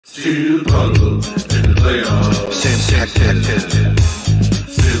Still Poddable in the playoffs.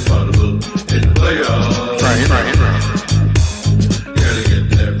 Still Poddable in the playoffs. Right. Gotta get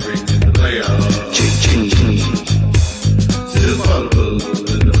that ring in the playoffs. Still Poddable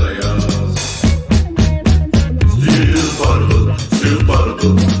in the playoffs. Still Poddable. The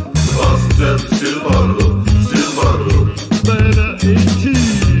Boston Celtics still Poddable. Atlanta 18.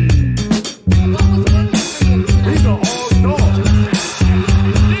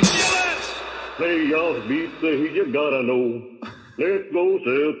 Playoffs beat the heat, you gotta know. Let's go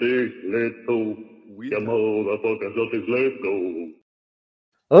Celtics, let's go. Yeah, motherfucking Celtics, let's go.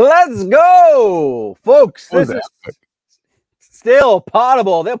 Let's go, folks. This is still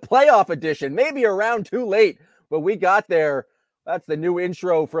Poddable, the playoff edition. Maybe a round too late, but we got there. That's the new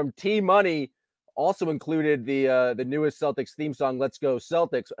intro from T-Money. Also included the newest Celtics theme song, Let's Go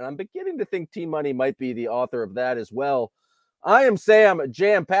Celtics. And I'm beginning to think T-Money might be the author of that as well. I am Sam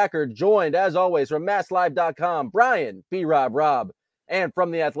Jam Packard, joined as always from MassLive.com, Brian B. Rob, and from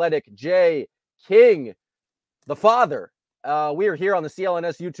The Athletic, Jay King, the father. We are here on the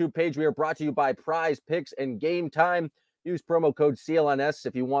CLNS YouTube page. We are brought to you by Prize Picks and Game Time. Use promo code CLNS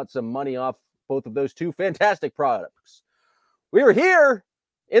if you want some money off both of those two fantastic products. We are here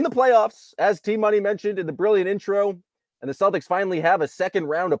in the playoffs, as T-Money mentioned in the brilliant intro, and the Celtics finally have a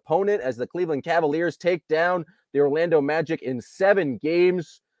second-round opponent as the Cleveland Cavaliers take down the Orlando Magic in 7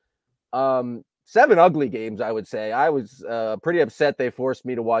 games. 7 ugly games, I would say. I was pretty upset they forced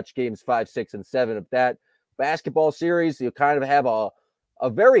me to watch games 5, 6, and 7 of that basketball series. You kind of have a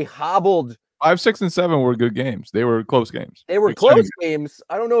very hobbled... 5, 6, and 7 were good games. They were close games. They were close games.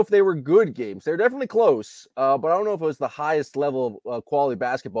 I don't know if they were good games. They're definitely close, but I don't know if it was the highest level of quality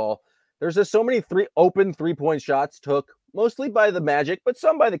basketball. There's just so many open three-point shots took, mostly by the Magic, but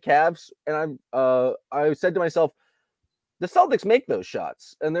some by the Cavs. And I said to myself, the Celtics make those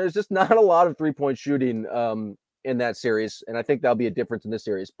shots, and there's just not a lot of three-point shooting in that series, and I think that'll be a difference in this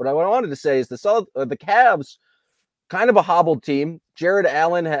series. But what I wanted to say is the Cavs, kind of a hobbled team. Jared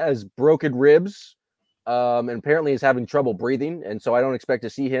Allen has broken ribs, and apparently is having trouble breathing, and so I don't expect to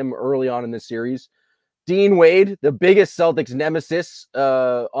see him early on in this series. Dean Wade, the biggest Celtics nemesis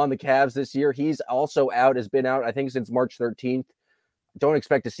on the Cavs this year, he's also out, has been out, I think, since March 13th. Don't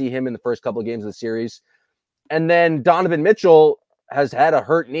expect to see him in the first couple of games of the series. And then Donovan Mitchell has had a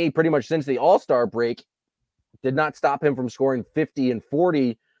hurt knee pretty much since the All-Star break. Did not stop him from scoring 50 and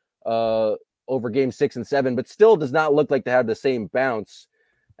 40 over game 6 and 7, but still does not look like to have the same bounce.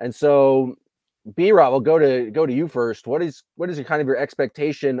 And so, B-Rob, I'll go to you first. What is your kind of your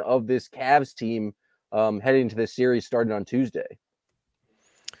expectation of this Cavs team heading into this series starting on Tuesday?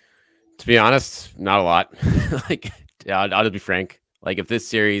 To be honest, not a lot. I'll just be frank. Like, if this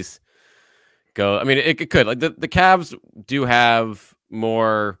series I mean, it could. Like, the Cavs do have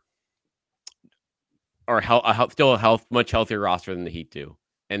more, or still a much healthier roster than the Heat do.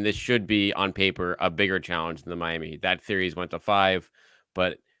 And this should be, on paper, a bigger challenge than the Miami Heat. That series went to 5,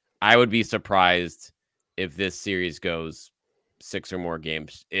 but I would be surprised if this series goes 6 or more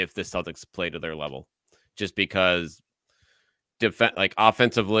games if the Celtics play to their level. Just because,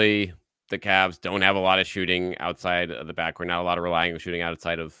 offensively, the Cavs don't have a lot of shooting outside of the backcourt. Not a lot of relying on shooting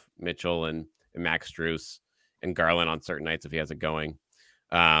outside of Mitchell and Max Strus and Garland on certain nights if he has it going.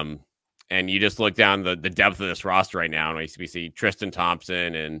 And you just look down the depth of this roster right now, and we see Tristan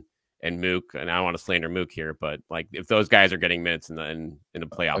Thompson and Mook. And I don't want to slander Mook here, but like, if those guys are getting minutes in the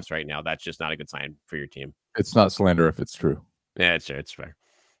playoffs right now, that's just not a good sign for your team. It's not slander if it's true. Yeah, it's fair.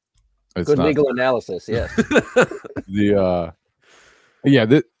 It's good legal analysis, yes.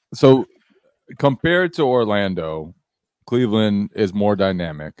 So compared to Orlando, Cleveland is more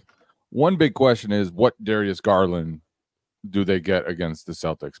dynamic. One big question is, what Darius Garland do they get against the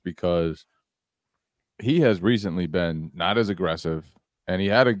Celtics? Because he has recently been not as aggressive, and he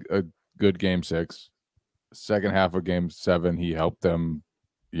had a good game 6. Second half of game 7, he helped them,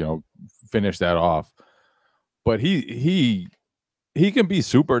 finish that off. But he can be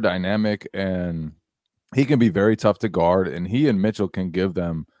super dynamic, and he can be very tough to guard, and he and Mitchell can give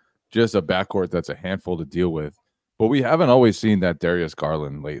them just a backcourt that's a handful to deal with. But we haven't always seen that Darius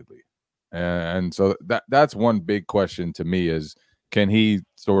Garland lately. And so that's one big question to me is, can he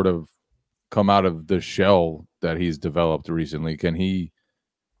sort of come out of the shell that he's developed recently? Can he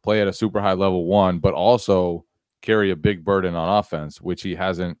play at a super high level, one, but also carry a big burden on offense, which he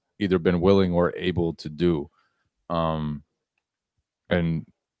hasn't either been willing or able to do? And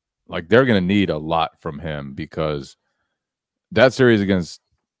like, they're going to need a lot from him, because that series against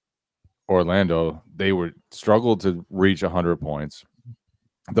Orlando, they struggled to reach 100 points.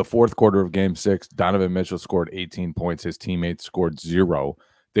 The fourth quarter of game 6, Donovan Mitchell scored 18 points. His teammates scored 0.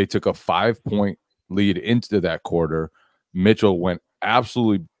 They took a 5-point lead into that quarter. Mitchell went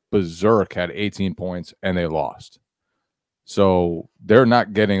absolutely berserk, had 18 points, and they lost. So they're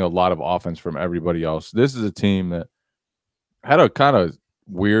not getting a lot of offense from everybody else. This is a team that had a kind of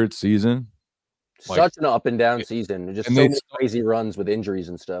weird season. Such an up and down season. Just so many crazy runs with injuries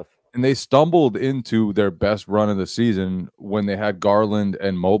and stuff. And they stumbled into their best run of the season when they had Garland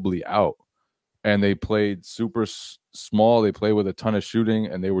and Mobley out. And they played super small. They played with a ton of shooting,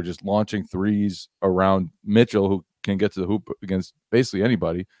 and they were just launching threes around Mitchell, who can get to the hoop against basically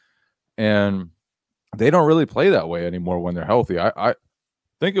anybody. And they don't really play that way anymore when they're healthy. I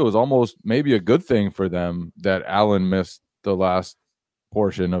think it was almost maybe a good thing for them that Allen missed the last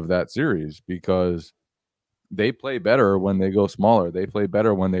portion of that series, because they play better when they go smaller. They play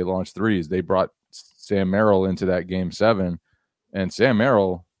better when they launch threes. They brought Sam Merrill into that game 7, and Sam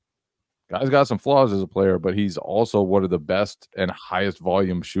Merrill, guy's got some flaws as a player, but he's also one of the best and highest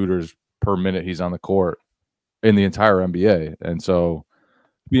volume shooters per minute he's on the court in the entire NBA. And so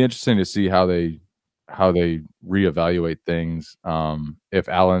it'd be interesting to see how they reevaluate things. If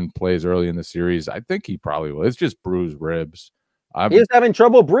Allen plays early in the series, I think he probably will. It's just bruised ribs. He's having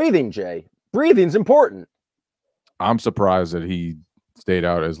trouble breathing, Jay. Breathing's important. I'm surprised that he stayed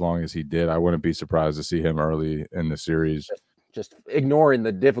out as long as he did. I wouldn't be surprised to see him early in the series. Just ignoring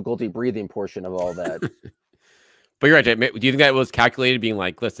the difficulty breathing portion of all that. But you're right, Jay. Do you think that was calculated, being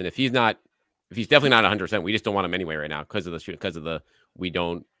like, listen, if he's definitely not 100%, we just don't want him anyway right now because of the shooting, because of the, we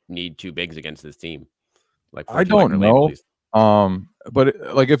don't need 2 bigs against this team. Like, I don't know. But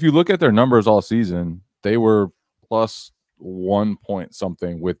like, if you look at their numbers all season, they were plus 1 point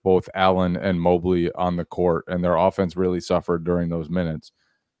something with both Allen and Mobley on the court, and their offense really suffered during those minutes.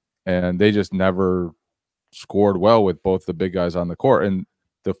 And they just never scored well with both the big guys on the court. And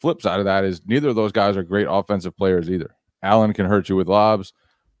the flip side of that is neither of those guys are great offensive players either. Allen can hurt you with lobs.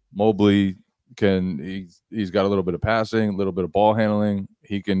 Mobley he's got a little bit of passing, a little bit of ball handling.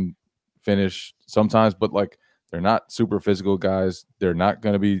 He can finish sometimes, but like, they're not super physical guys. They're not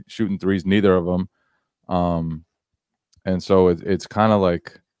going to be shooting threes, neither of them. And so it's kind of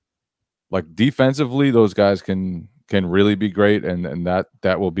like defensively, those guys can really be great, and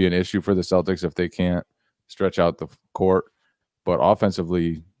that will be an issue for the Celtics if they can't stretch out the court. But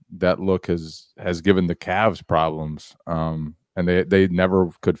offensively, that look has given the Cavs problems, and they never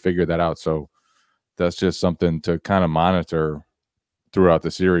could figure that out. So that's just something to kind of monitor throughout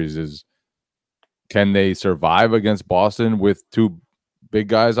the series is, can they survive against Boston with 2 big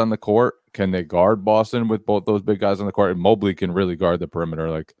guys on the court? Can they guard Boston with both those big guys on the court? And Mobley can really guard the perimeter.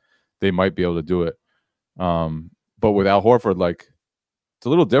 Like, they might be able to do it. But with Al Horford, like, it's a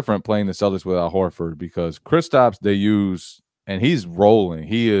little different playing the Celtics with Al Horford, because Kristaps they use, and he's rolling.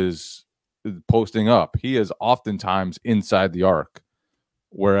 He is posting up. He is oftentimes inside the arc.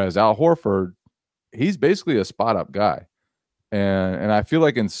 Whereas Al Horford, he's basically a spot-up guy. And I feel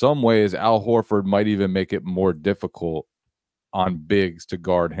like in some ways Al Horford might even make it more difficult on bigs to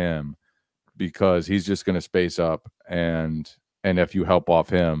guard him, because he's just going to space up, and if you help off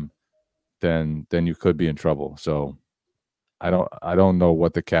him, then you could be in trouble. So I don't know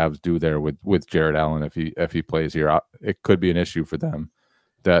what the Cavs do there with Jared Allen if he plays here. It could be an issue for them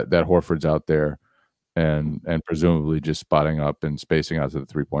that Horford's out there and presumably just spotting up and spacing out to the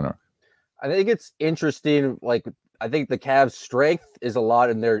 3-point arc. I think it's interesting. Like, I think the Cavs' strength is a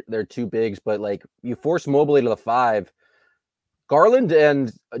lot in their 2 bigs, but like, you force Mobley to the 5. Garland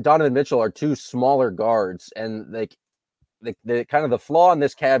and Donovan Mitchell are 2 smaller guards, and like the kind of the flaw in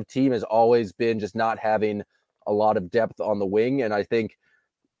this Cavs team has always been just not having a lot of depth on the wing. And I think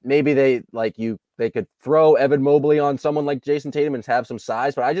maybe they could throw Evan Mobley on someone like Jason Tatum and have some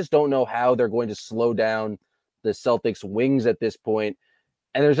size, but I just don't know how they're going to slow down the Celtics wings at this point.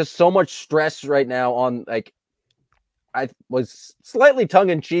 And there's just so much stress right now on, like, I was slightly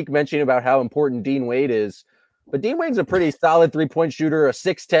tongue-in-cheek mentioning about how important Dean Wade is, but Dean Wade's a pretty solid 3-point shooter, a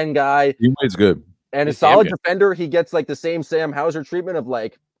 6'10" guy. Dean Wade's good. And a solid defender. He gets like the same Sam Hauser treatment of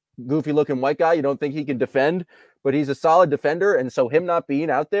like goofy-looking white guy. You don't think he can defend, but he's a solid defender. And so him not being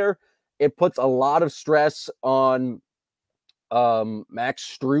out there, it puts a lot of stress on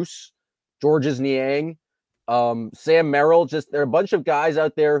Max Strus, Georges Niang, Sam Merrill. Just, there are a bunch of guys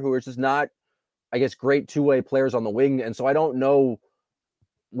out there who are just not, I guess, great 2-way players on the wing. And so I don't know,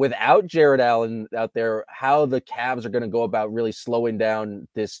 without Jared Allen out there, how the Cavs are going to go about really slowing down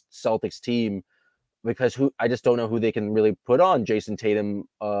this Celtics team, because I just don't know who they can really put on Jason Tatum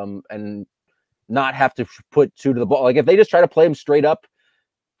and not have to put 2 to the ball. Like, if they just try to play him straight up,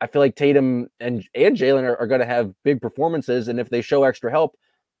 I feel like Tatum and Jalen are going to have big performances. And if they show extra help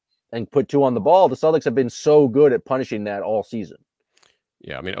and put 2 on the ball, the Celtics have been so good at punishing that all season.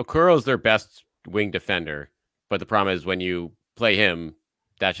 Yeah, I mean, Okuro's their best wing defender, but the problem is when you play him,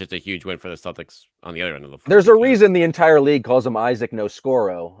 that's just a huge win for the Celtics on the other end of the floor. There's a reason the entire league calls him Isaac No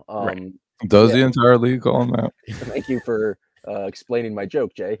Scoro. Right. Does the entire league call him that? Thank you for explaining my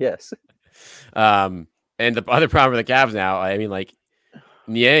joke, Jay. Yes. And the other problem for the Cavs now, I mean, like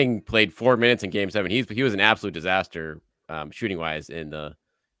Niang played 4 minutes in Game 7. He was an absolute disaster shooting wise in the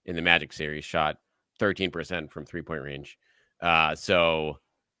Magic series. Shot 13% from 3-point range. So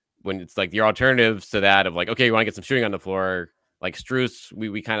when it's like the alternatives to that of like, okay, you want to get some shooting on the floor, like Strus,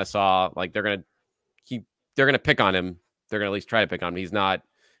 we kind of saw like they're gonna pick on him. They're gonna at least try to pick on him. He's not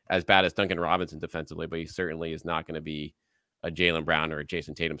as bad as Duncan Robinson defensively, but he certainly is not going to be a Jaylen Brown or a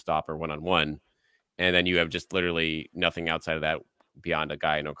Jason Tatum stopper 1-on-1. And then you have just literally nothing outside of that beyond a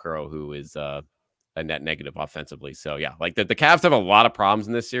guy in Okoro who is a net negative offensively. So yeah, like the Cavs have a lot of problems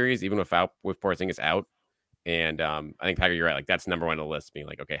in this series, even with Porzingis out. And I think Packer, you're right. Like that's number one on the list, being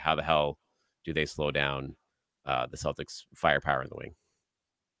like, okay, how the hell do they slow down the Celtics' firepower in the wing?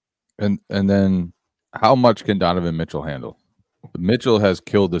 And then how much can Donovan Mitchell handle? Mitchell has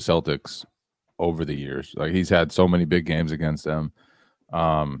killed the Celtics over the years. Like he's had so many big games against them.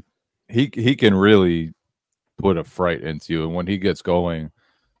 He can really put a fright into you. And when he gets going,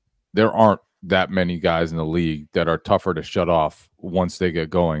 there aren't that many guys in the league that are tougher to shut off once they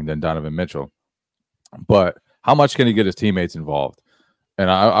get going than Donovan Mitchell. But how much can he get his teammates involved? And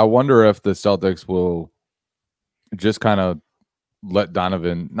I wonder if the Celtics will just kind of let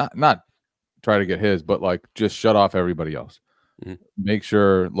Donovan not try to get his, but like just shut off everybody else. Mm-hmm. Make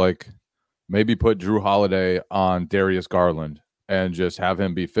sure like maybe put Drew Holiday on Darius Garland and just have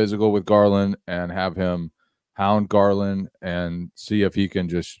him be physical with Garland and have him hound Garland and see if he can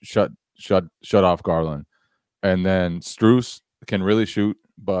just shut off Garland. And then Strus can really shoot,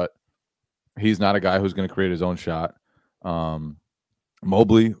 but he's not a guy who's going to create his own shot.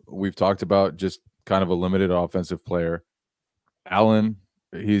 Mobley, we've talked about, just kind of a limited offensive player. Allen,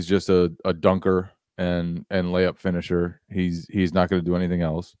 he's just a dunker and layup finisher. He's not going to do anything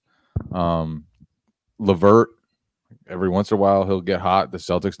else. LeVert, every once in a while he'll get hot. The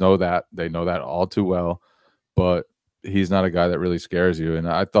Celtics know that. They know that all too well. But he's not a guy that really scares you. And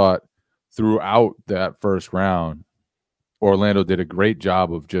I thought throughout that first round, Orlando did a great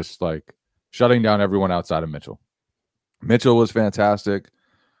job of just like shutting down everyone outside of Mitchell. Mitchell was fantastic,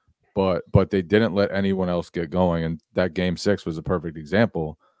 but they didn't let anyone else get going. And that game 6 was a perfect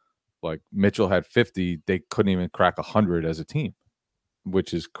example. Like Mitchell had 50, they couldn't even crack 100 as a team,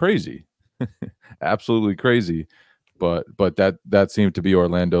 which is crazy. Absolutely crazy. But that seemed to be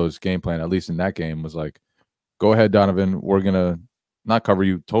Orlando's game plan, at least in that game, was like, go ahead, Donovan. We're going to not cover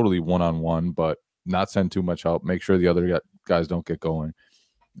you totally one-on-one, but not send too much help. Make sure the other guys don't get going.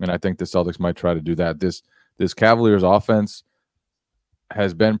 And I think the Celtics might try to do that. This Cavaliers offense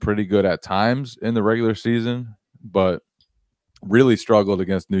has been pretty good at times in the regular season, but really struggled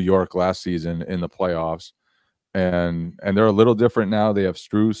against New York last season in the playoffs. And they're a little different now. They have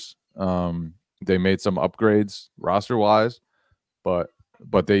Strus. They made some upgrades roster-wise, but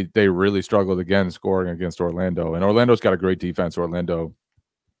they really struggled again scoring against Orlando. And Orlando's got a great defense. Orlando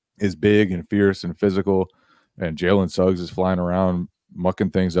is big and fierce and physical, and Jalen Suggs is flying around mucking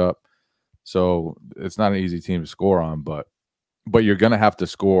things up. So it's not an easy team to score on, but you're going to have to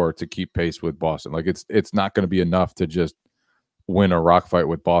score to keep pace with Boston. Like it's not going to be enough to just win a rock fight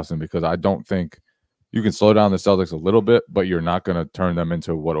with Boston, because I don't think you can slow down the Celtics a little bit, but you're not going to turn them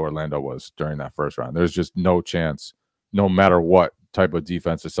into what Orlando was during that first round. There's just no chance, no matter what type of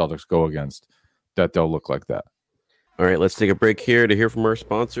defense the Celtics go against, that they'll look like that. All right, let's take a break here to hear from our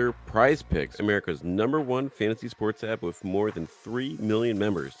sponsor, Prize Picks, America's #1 fantasy sports app with more than 3 million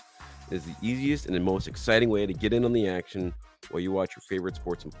members. It is the easiest and the most exciting way to get in on the action while you watch your favorite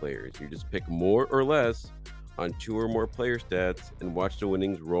sports and players. You just pick more or less on 2 or more player stats and watch the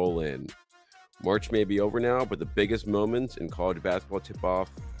winnings roll in. March may be over now, but the biggest moments in college basketball tip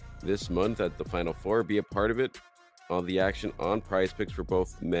off this month at the Final Four. Be a part of it. All the action on Prize Picks for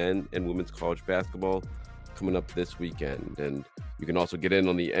both men and women's college basketball coming up this weekend. And you can also get in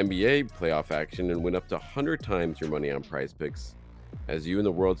on the NBA playoff action and win up to 100 times your money on Prize Picks as you and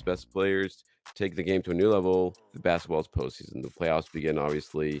the world's best players take the game to a new level. The basketball's postseason. The playoffs begin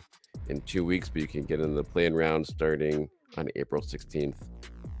obviously in 2 weeks, but you can get in the play-in round starting on April 16th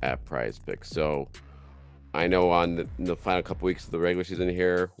at Prize Picks. So I know on the final couple weeks of the regular season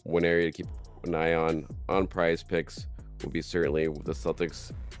here, one area to keep an eye on Prize Picks will be certainly with the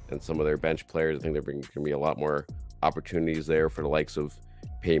Celtics and some of their bench players. I think there going to be a lot more opportunities there for the likes of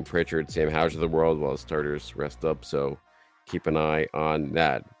Payton Pritchard, Sam Hauser of the world, while the starters rest up. So keep an eye on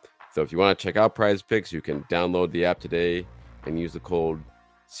that. So if you want to check out Prize Picks, you can download the app today and use the code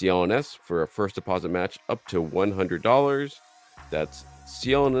CLNS for a first deposit match up to $100. That's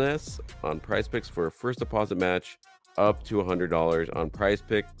CLNS on Prize Picks for a first deposit match up to $100 on Prize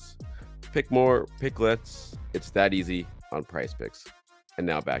Picks. Pick more, pick less. It's that easy on Prize Picks. And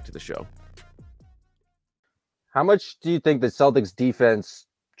now back to the show. How much do you think the Celtics defense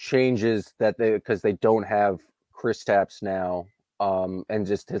changes that because they don't have Kristaps now, and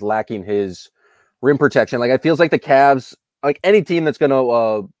just is lacking his rim protection? Like, it feels like the Cavs, like any team that's going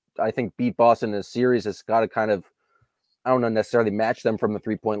to, I think, beat Boston in a series has got to kind of, I don't know necessarily match them from the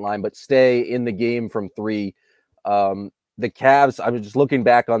 3-point line, but stay in the game from three. The Cavs, I was just looking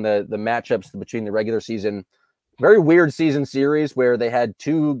back on the matchups between the regular season, very weird season series where they had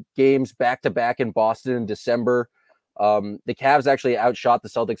 2 games back-to-back in Boston in December. The Cavs actually outshot the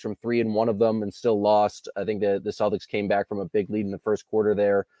Celtics from 3 in one of them and still lost. I think the Celtics came back from a big lead in the first quarter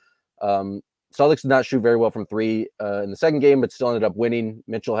there. Celtics did not shoot very well from 3 in the second game, but still ended up winning.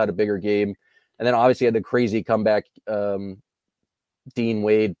 Mitchell had a bigger game. And then obviously had the crazy comeback Dean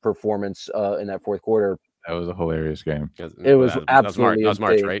Wade performance in that fourth quarter. That was a hilarious game. It was absolutely that was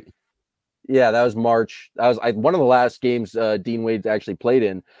March, right? Yeah, that was March. That was one of the last games Dean Wade actually played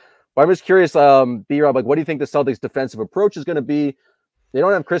in. But I'm just curious, B-Rob, like, what do you think the Celtics' defensive approach is going to be? They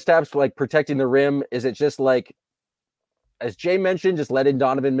don't have Kristaps like protecting the rim. Is it just like, as Jay mentioned, just letting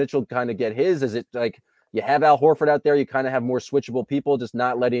Donovan Mitchell kind of get his? Is it like you have Al Horford out there, you kind of have more switchable people, just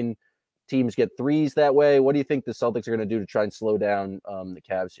not letting teams get threes that way? What do you think the Celtics are going to do to try and slow down the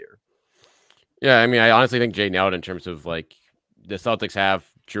Cavs here? Yeah, I mean, I honestly think Jay nailed it in terms of, like, the Celtics have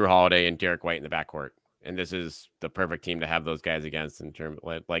Drew Holiday and Derek White in the backcourt, and this is the perfect team to have those guys against in terms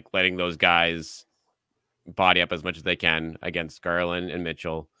of, like, letting those guys body up as much as they can against Garland and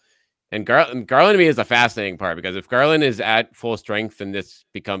Mitchell. And Garland to me is a fascinating part, because if Garland is at full strength, then this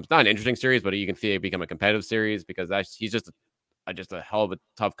becomes not an interesting series, but you can see it become a competitive series, because he's just a hell of a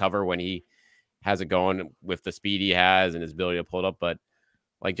tough cover when he has it going with the speed he has and his ability to pull it up. But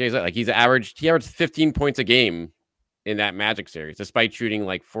like Jay's like, he averaged 15 points a game in that Magic series, despite shooting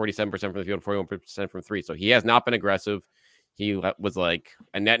like 47% from the field, 41% from 3. So he has not been aggressive. He was like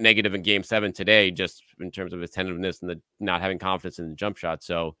a net negative in Game 7 today, just in terms of his tentativeness and the not having confidence in the jump shot.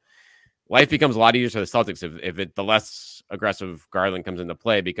 So life becomes a lot easier for the Celtics if the less aggressive Garland comes into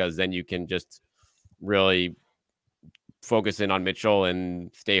play, because then you can just really focus in on Mitchell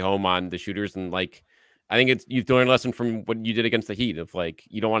and stay home on the shooters. And like, I think you've learned a lesson from what you did against the Heat of, like,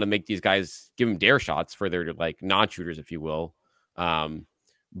 you don't want to make these guys give them dare shots for their, like, non-shooters, if you will.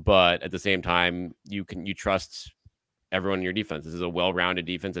 But at the same time, you trust everyone in your defense. This is a well-rounded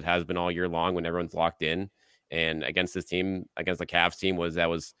defense. It has been all year long when everyone's locked in. And against this team, against the Cavs team, that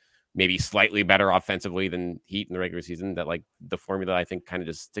was maybe slightly better offensively than Heat in the regular season. That, like, the formula, I think, kind of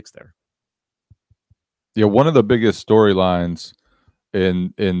just sticks there. Yeah, one of the biggest storylines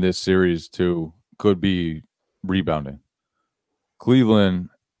in this series too could be rebounding. Cleveland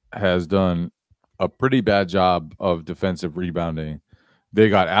has done a pretty bad job of defensive rebounding. They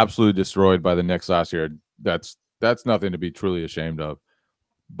got absolutely destroyed by the Knicks last year. That's nothing to be truly ashamed of.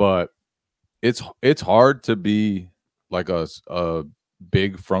 But it's hard to be like a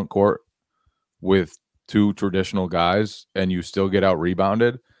big front court with 2 traditional guys and you still get out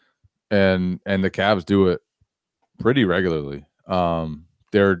rebounded. And the Cavs do it pretty regularly.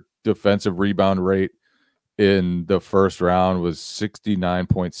 Their defensive rebound rate in the first round was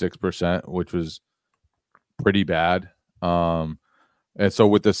 69.6%, which was pretty bad. And so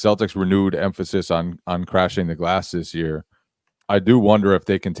with the Celtics' renewed emphasis on crashing the glass this year, I do wonder if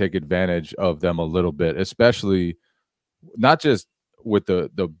they can take advantage of them a little bit, especially not just with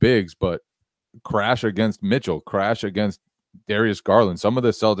the bigs, but crash against Mitchell, crash against Darius Garland. Some of the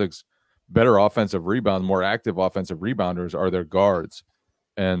Celtics' better offensive rebound, more active offensive rebounders are their guards.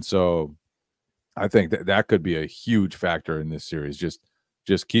 And so I think that could be a huge factor in this series. Just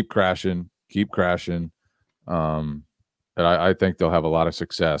keep crashing. And I think they'll have a lot of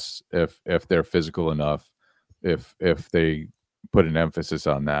success if they're physical enough, if they put an emphasis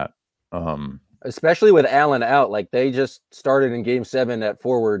on that. Especially with Allen out, like they just started in Game 7 at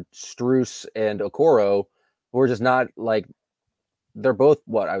forward, Strus and Okoro, who are just not like, they're both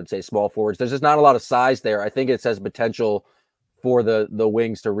what I would say small forwards. There's just not a lot of size there. I think it has potential for the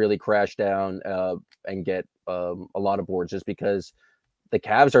wings to really crash down and get a lot of boards, just because the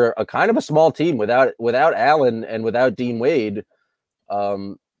Cavs are a kind of a small team without Allen and without Dean Wade.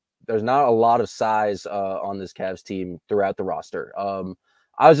 There's not a lot of size on this Cavs team throughout the roster.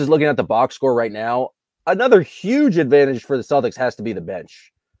 I was just looking at the box score right now. Another huge advantage for the Celtics has to be the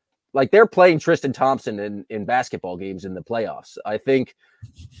bench. Like, they're playing Tristan Thompson in basketball games in the playoffs. I think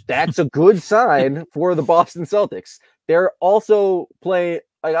that's a good sign for the Boston Celtics. They're also playing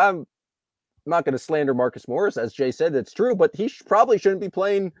like I'm not going to slander Marcus Morris, as Jay said, that's true, but he probably shouldn't be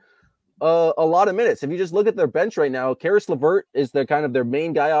playing a lot of minutes. If you just look at their bench right now, Karis LeVert is the kind of their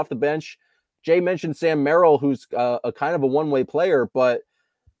main guy off the bench. Jay mentioned Sam Merrill, who's a kind of a one-way player, but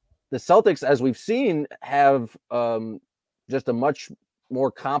the Celtics, as we've seen, have just a much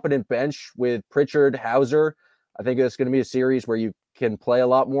more competent bench with Pritchard, Hauser. I think it's going to be a series where you can play a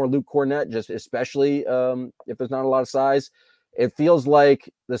lot more Luke Cornett, just especially if there's not a lot of size. It feels like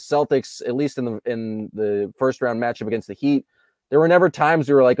the Celtics, at least in the first round matchup against the Heat, there were never times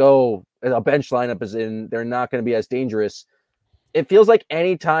we were like, oh, a bench lineup is in, they're not going to be as dangerous. It feels like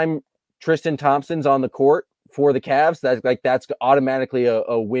anytime Tristan Thompson's on the court for the Cavs, that's automatically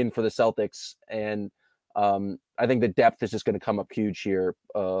a win for the Celtics. And I think the depth is just going to come up huge here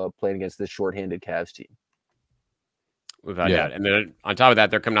playing against this shorthanded Cavs team. Without doubt. And then on top of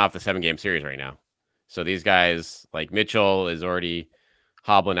that, they're coming off the 7-game series right now. So these guys, like Mitchell, is already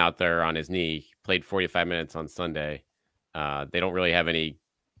hobbling out there on his knee. Played 45 minutes on Sunday. They don't really have any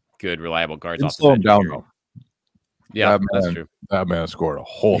good, reliable guards off the bench. Slow him down, though. Yeah, that's true. That man scored a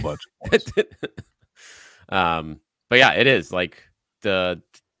whole bunch of points. But yeah, it is like the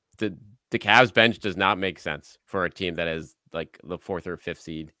Cavs bench does not make sense for a team that is like the 4th or 5th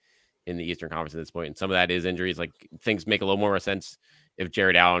seed in the Eastern Conference at this point. And some of that is injuries. Like things make a little more sense if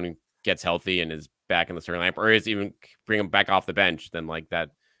Jared Allen gets healthy and is back in the starting lineup, or is even bring him back off the bench, then like that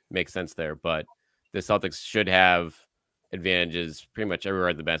makes sense there. But the Celtics should have advantages pretty much everywhere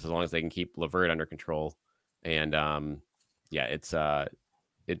at the bench as long as they can keep LeVert under control. And it's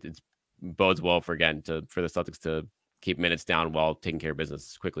bodes well for the Celtics to keep minutes down while taking care of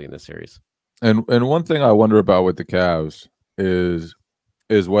business quickly in this series. And one thing I wonder about with the Cavs is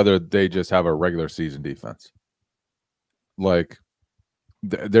whether they just have a regular season defense. Like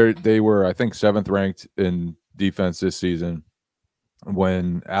they were, I think, 7th ranked in defense this season.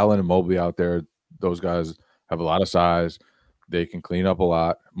 When Allen and Mobley out there, those guys have a lot of size. They can clean up a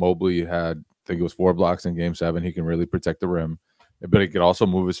lot. Mobley had, I think it was 4 blocks in Game 7. He can really protect the rim, but he could also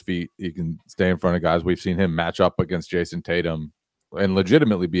move his feet. He can stay in front of guys. We've seen him match up against Jason Tatum and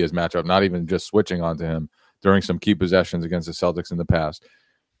legitimately be his matchup, not even just switching onto him during some key possessions against the Celtics in the past.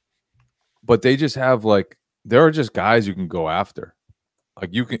 But they just have, like, there are just guys you can go after. Like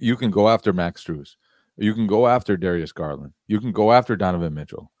you can go after Max Strus. You can go after Darius Garland. You can go after Donovan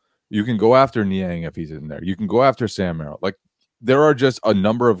Mitchell. You can go after Niang if he's in there. You can go after Sam Merrill. Like, there are just a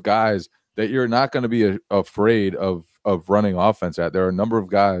number of guys that you're not going to be afraid of running offense at. There are a number of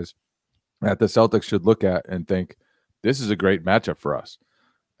guys that the Celtics should look at and think, this is a great matchup for us.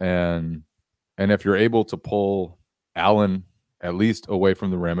 And if you're able to pull Allen at least away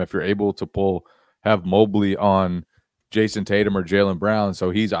from the rim, if you're able to have Mobley on Jason Tatum or Jaylen Brown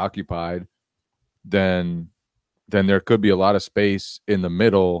so he's occupied, then there could be a lot of space in the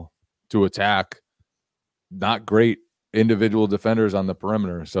middle to attack not great individual defenders on the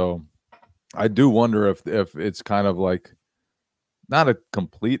perimeter. So I do wonder if it's kind of like not a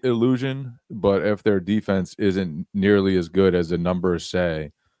complete illusion, but if their defense isn't nearly as good as the numbers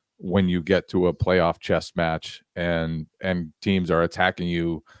say when you get to a playoff chess match and teams are attacking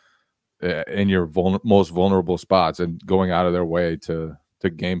you in your most vulnerable spots and going out of their way to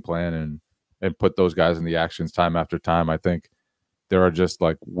game plan and put those guys in the actions time after time. I think there are just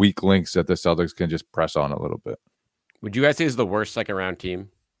like weak links that the Celtics can just press on a little bit. Would you guys say is the worst second round team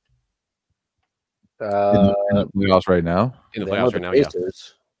in the playoffs right now? In the playoffs right now,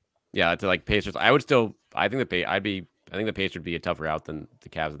 yeah. To like Pacers, I think the Pacers would be a tougher out than the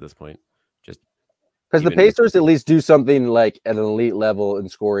Cavs at this point. Just because the Pacers at least do something like at an elite level in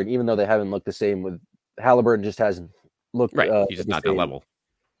scoring, even though they haven't looked the same. With Halliburton, just hasn't looked right. He's just not that level.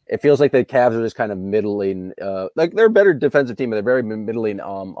 It feels like the Cavs are just kind of middling. Like they're a better defensive team, but they're very middling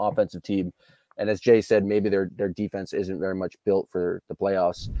offensive team. And as Jay said, maybe their defense isn't very much built for the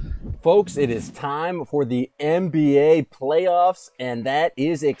playoffs. Folks, it is time for the NBA playoffs, and that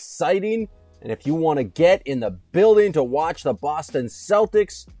is exciting. And if you want to get in the building to watch the Boston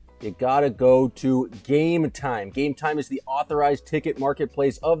Celtics, you got to go to Game Time. Game Time is the authorized ticket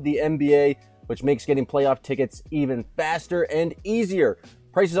marketplace of the NBA, which makes getting playoff tickets even faster and easier.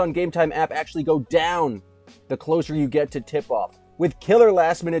 Prices on Game Time app actually go down the closer you get to tip-off. With killer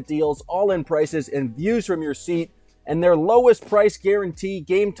last-minute deals, all-in prices, and views from your seat, and their lowest price guarantee,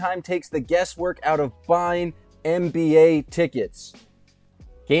 Game Time takes the guesswork out of buying NBA tickets.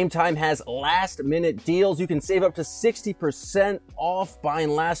 Game Time has last-minute deals. You can save up to 60% off buying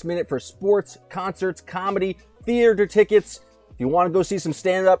last-minute for sports, concerts, comedy, theater tickets. If you want to go see some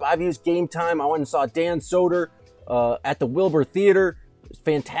stand-up, I've used Game Time. I went and saw Dan Soder at the Wilbur Theater.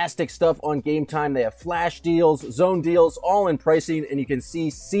 fantastic stuff on Game Time. They have flash deals, zone deals, all in pricing, and you can see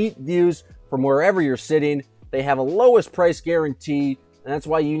seat views from wherever you're sitting. They have a lowest price guarantee, and that's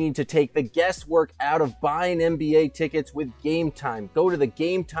why you need to take the guesswork out of buying NBA tickets with Game Time. Go to the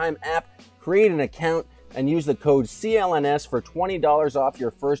Game Time app, create an account, and use the code CLNS for $20 off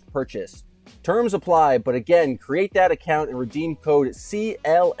your first purchase. Terms apply, but again, create that account and redeem code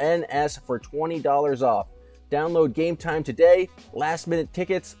CLNS for $20 off. Download Game Time today. Last minute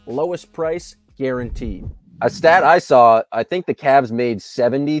tickets, lowest price guaranteed. A stat I saw, I think the Cavs made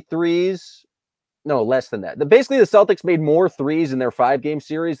 73s. No, less than that. Basically, the Celtics made more threes in their 5-game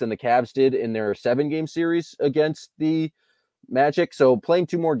series than the Cavs did in their 7-game series against the Magic. So playing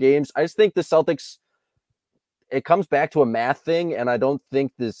 2 more games, I just think the Celtics, it comes back to a math thing, and I don't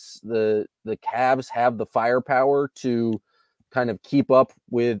think the Cavs have the firepower to kind of keep up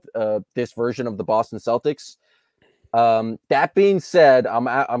with this version of the Boston Celtics. That being said,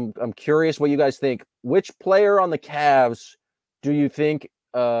 I'm curious what you guys think. Which player on the Cavs do you think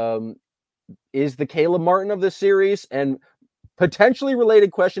is the Caleb Martin of this series? And potentially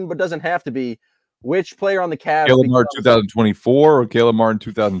related question, but doesn't have to be. Which player on the Cavs? Caleb Martin 2024 or Caleb Martin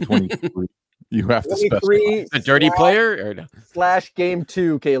 2023? You have to specify. A dirty player or no? / game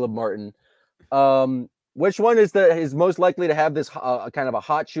 2 Caleb Martin. Which one is most likely to have this kind of a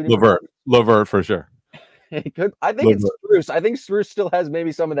hot shooting? Levert for sure. It could. I think it's Strus. I think Strus still has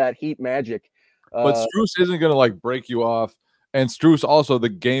maybe some of that Heat magic. But Strus isn't going to like break you off. And Strus also, the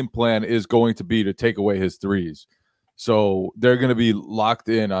game plan is going to be to take away his threes. So they're going to be locked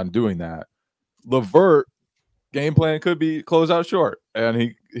in on doing that. Levert, game plan could be close out short,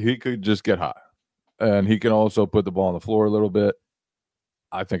 and he could just get hot. And he can also put the ball on the floor a little bit.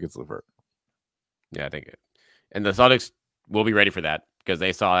 I think it's Levert. Yeah, I think it. And the Celtics will be ready for that because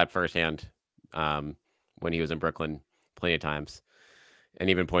they saw that firsthand when he was in Brooklyn plenty of times. And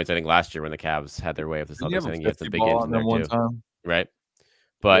even points, I think, last year when the Cavs had their way with the Celtics. I think he had some big games in there too. Time. Right.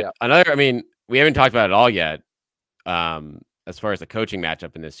 But I mean, we haven't talked about it all yet as far as the coaching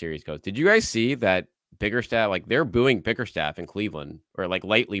matchup in this series goes. Did you guys see that Bickerstaff, like they're booing Bickerstaff in Cleveland, or like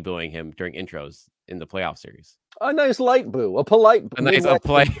lightly booing him during intros in the playoff series? A nice light boo, a polite boo. A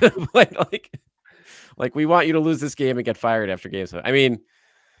polite, like we want you to lose this game and get fired after game 7. I mean,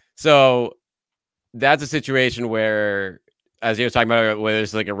 so that's a situation where, as he was talking about, where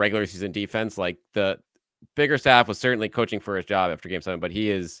there's like a regular season defense, like the Bickerstaff was certainly coaching for his job after game 7, but he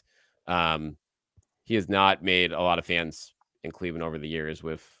has not made a lot of fans in Cleveland over the years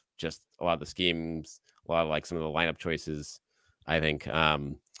with just a lot of the schemes, a lot of like some of the lineup choices, I think.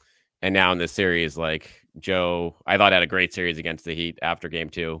 And now in this series, like Joe, I thought had a great series against the Heat after game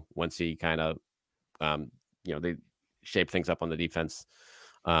 2, once he kind of, they shaped things up on the defense,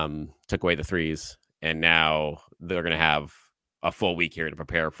 took away the threes, and now they're going to have a full week here to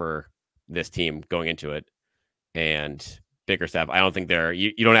prepare for this team going into it. And Bickerstaff, I don't think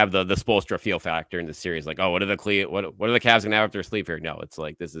you don't have the Spoelstra feel factor in the series. Like, oh, what are the Cavs gonna have up their sleeve here? No, it's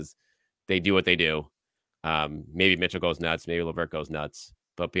like they do what they do. Maybe Mitchell goes nuts, maybe Levert goes nuts,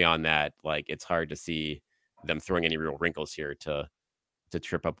 but beyond that, like it's hard to see them throwing any real wrinkles here to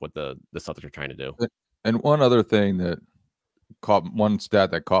trip up what the Celtics are trying to do. And one other thing one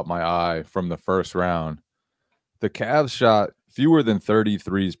stat that caught my eye from the first round, the Cavs shot fewer than 30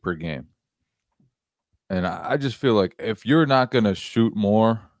 threes per game. And I just feel like if you're not going to shoot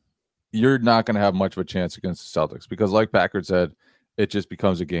more, you're not going to have much of a chance against the Celtics because, like Packard said, it just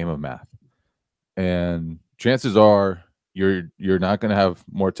becomes a game of math. And chances are you're not going to have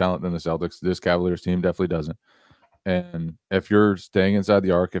more talent than the Celtics. This Cavaliers team definitely doesn't. And if you're staying inside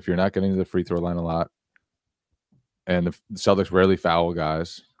the arc, if you're not getting to the free throw line a lot, and the Celtics rarely foul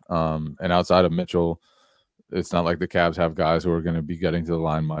guys, and outside of Mitchell, it's not like the Cavs have guys who are going to be getting to the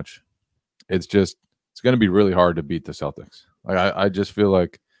line much. It's going to be really hard to beat the Celtics. Like I just feel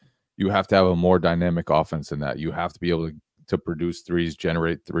like you have to have a more dynamic offense than that. You have to be able to produce threes,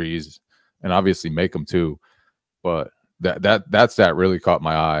 generate threes, and obviously make them too. But that really caught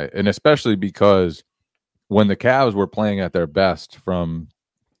my eye, and especially because when the Cavs were playing at their best from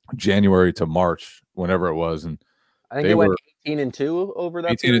January to March, whenever it was, and I think they went 18-2 over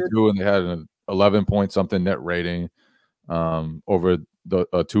that 18-2, and they had an 11-point something net rating over a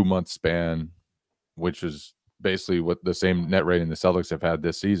 2-month span, which is basically what the same net rating the Celtics have had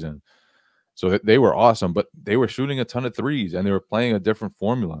this season. So they were awesome, but they were shooting a ton of threes and they were playing a different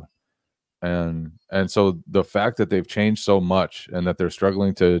formula. And so the fact that they've changed so much and that they're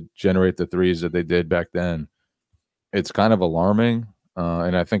struggling to generate the threes that they did back then, it's kind of alarming.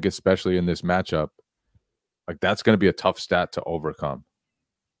 And I think especially in this matchup, like that's going to be a tough stat to overcome.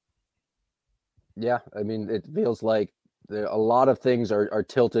 Yeah, I mean, it feels like a lot of things are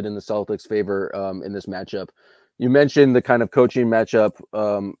tilted in the Celtics' favor in this matchup. You mentioned the kind of coaching matchup,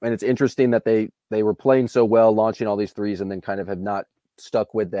 and it's interesting that they were playing so well, launching all these threes, and then kind of have not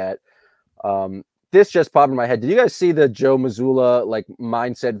stuck with that. This just popped in my head. Did you guys see the Joe Mazzulla like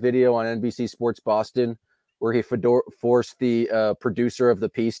mindset video on NBC Sports Boston where he forced the producer of the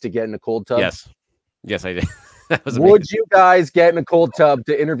piece to get in a cold tub? Yes, I did. That was amazing. Would you guys get in a cold tub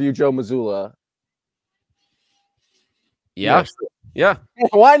to interview Joe Mazzulla? Yeah.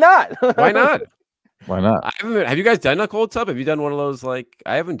 Why not? Why not? Why not? Have you guys done a cold tub? Have you done one of those? Like,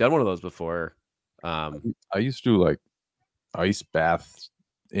 I haven't done one of those before. I used to like ice baths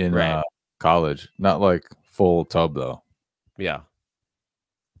in college, not like full tub though. Yeah.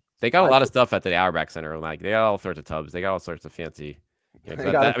 They got a lot of stuff at the Auerbach Center. Like, they got all sorts of tubs. They got all sorts of fancy. I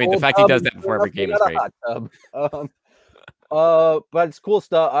mean, the fact he does that before every game is great. But it's cool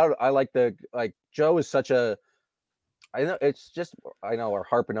stuff. I like Joe is such a. I know we're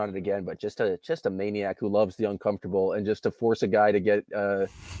harping on it again, but just a maniac who loves the uncomfortable, and just to force a guy to get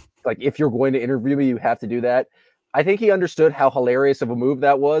like, if you're going to interview me, you have to do that. I think he understood how hilarious of a move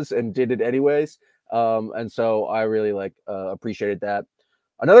that was and did it anyways. And so I really appreciated that.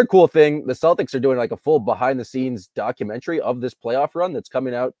 Another cool thing, the Celtics are doing like a full behind the scenes documentary of this playoff run that's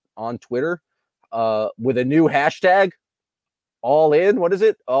coming out on Twitter with a new hashtag, all in. What is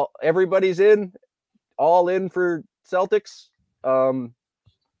it? Everybody's in, all in for Celtics.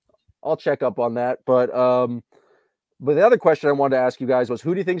 I'll check up on that. But the other question I wanted to ask you guys was,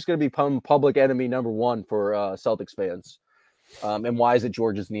 who do you think is going to become public enemy number one for Celtics fans? And why is it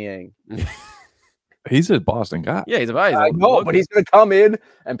Georges Niang? He's a Boston guy. Yeah, he's a Boston. I know, but he's going to come in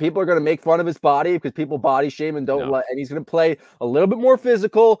and people are going to make fun of his body because people body shame and don't let, and he's going to play a little bit more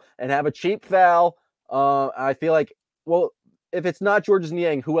physical and have a cheap foul. I feel like, well, if it's not Georges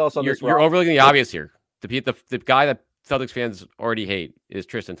Niang, who else on this roster? You're overlooking the obvious here. The guy that Celtics fans already hate is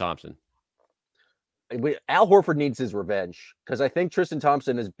Tristan Thompson. Al Horford needs his revenge, because I think Tristan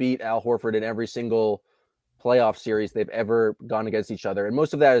Thompson has beat Al Horford in every single playoff series they've ever gone against each other. And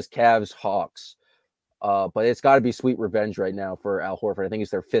most of that is Cavs Hawks. But it's got to be sweet revenge right now for Al Horford. I think it's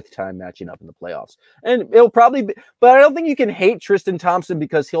their 5th time matching up in the playoffs. And it'll probably be, but I don't think you can hate Tristan Thompson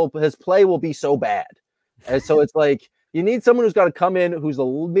because his play will be so bad. And so it's like, you need someone who's got to come in who's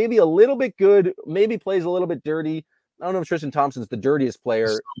maybe a little bit good, maybe plays a little bit dirty. I don't know if Tristan Thompson's the dirtiest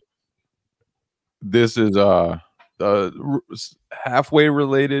player. This is a halfway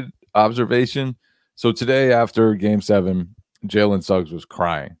related observation. So today after Game 7, Jalen Suggs was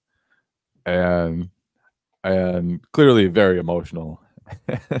crying and clearly very emotional.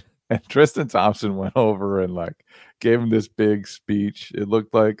 And Tristan Thompson went over and like gave him this big speech. It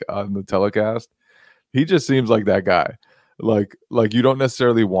looked like on the telecast. He just seems like that guy. Like you don't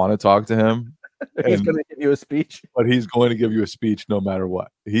necessarily want to talk to him. He's going to give you a speech. But he's going to give you a speech no matter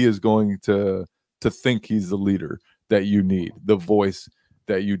what. He is going to think he's the leader that you need, the voice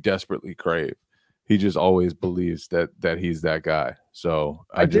that you desperately crave. He just always believes that he's that guy. So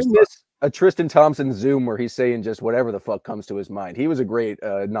I did miss a Tristan Thompson Zoom where he's saying just whatever the fuck comes to his mind. He was a great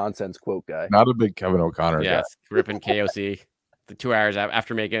nonsense quote guy. Not a big Kevin O'Connor guy. Ripping KOC the 2 hours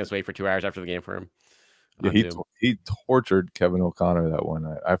after making us wait for 2 hours after the game for him. Yeah, he tortured Kevin O'Connor that one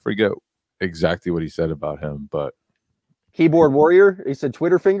night. I forget exactly what he said about him, but keyboard warrior. He said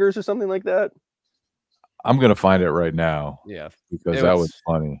Twitter fingers or something like that. I'm gonna find it right now. Yeah, because that was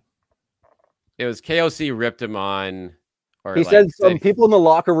funny. It was KOC ripped him on. Or he said some people in the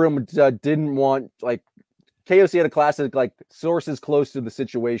locker room didn't want, like, KOC had a classic, like, sources close to the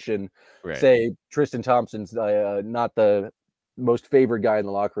situation say Tristan Thompson's not the most favored guy in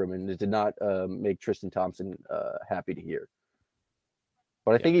the locker room, and it did not make Tristan Thompson happy to hear.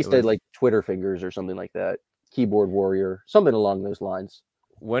 But I think he said like Twitter fingers or something like that, keyboard warrior, something along those lines.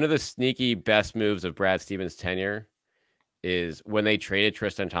 One of the sneaky best moves of Brad Stevens' tenure is when they traded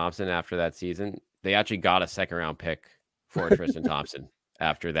Tristan Thompson after that season, they actually got a 2nd-round pick for Tristan Thompson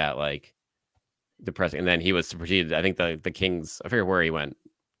after that, like, depressing. And then he was superseded. I think the Kings, I forget where he went,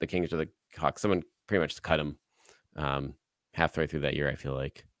 the Kings or the Hawks, someone pretty much cut him halfway through that year, I feel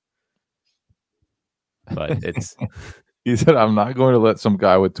like. But it's he said, I'm not going to let some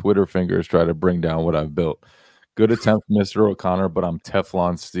guy with Twitter fingers try to bring down what I've built. Good attempt, Mr. O'Connor, but I'm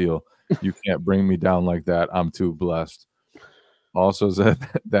Teflon steel. You can't bring me down like that. I'm too blessed. Also said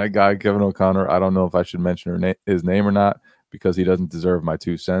that guy, Kevin O'Connor, I don't know if I should mention his name or not because he doesn't deserve my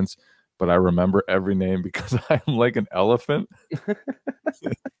 2 cents, but I remember every name because I'm like an elephant.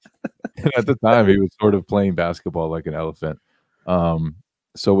 And at the time, he was sort of playing basketball like an elephant.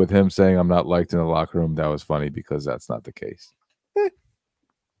 So with him saying I'm not liked in the locker room, that was funny because that's not the case.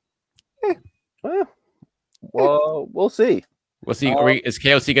 Well, well, we'll see. We'll see. Is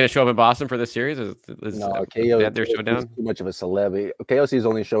KOC going to show up in Boston for this series? No, KOC their showdown? is too much of a celeb. KOC is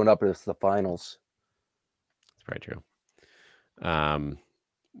only showing up as the finals. That's probably true.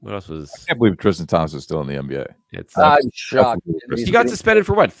 What else was? I can't believe Tristan Thompson is still in the NBA. I'm shocked. He got suspended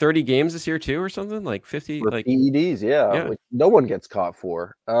for what, 30 games this year too, or something like 50, for like PEDs. Yeah, which no one gets caught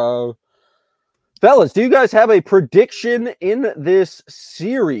for. Fellas, do you guys have a prediction in this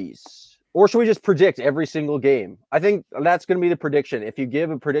series, or should we just predict every single game? I think that's going to be the prediction. If you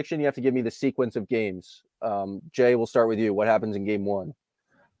give a prediction, you have to give me the sequence of games. Jay, we'll start with you. What happens in game 1?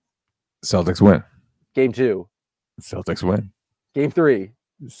 Celtics win. Game 2. Celtics win. Game 3.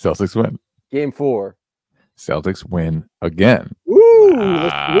 Celtics win. Game 4. Celtics win again. Woo!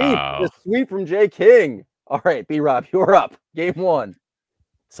 Wow. The sweep from Jay King. All right, B-Rob, you're up. Game 1.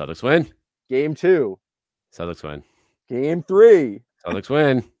 Celtics win. Game 2. Celtics win. Game 3. Celtics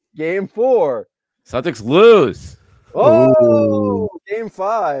win. Game 4. Celtics lose. Oh, Game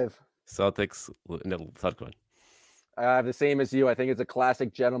 5. Celtics win. I have the same as you. I think it's a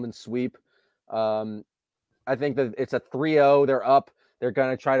classic gentleman sweep. I think that it's a 3-0. They're up. They're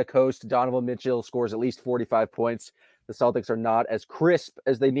going to try to coast. Donovan Mitchell scores at least 45 points. The Celtics are not as crisp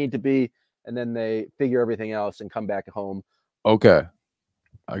as they need to be, and then they figure everything else and come back home. Okay.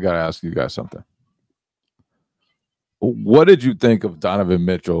 I got to ask you guys something. What did you think of Donovan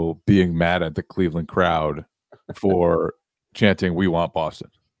Mitchell being mad at the Cleveland crowd for chanting, "We want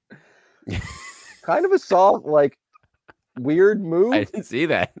Boston"? Kind of a soft, weird move. I didn't see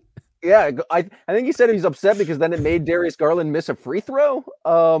that. Yeah, I think he said he's upset because then it made Darius Garland miss a free throw.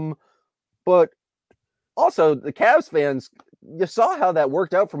 But also the Cavs fans, you saw how that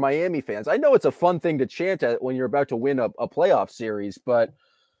worked out for Miami fans. I know it's a fun thing to chant at when you're about to win a playoff series, but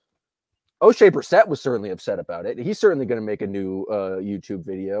O'Shea Brissett was certainly upset about it. He's certainly going to make a new YouTube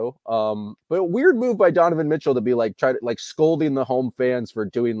video. But a weird move by Donovan Mitchell to be scolding the home fans for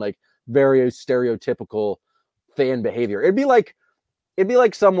doing very stereotypical fan behavior. It'd be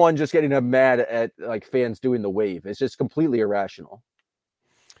like someone just getting mad at fans doing the wave. It's just completely irrational.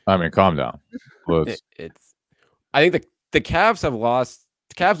 I mean, calm down. I think the Cavs have lost.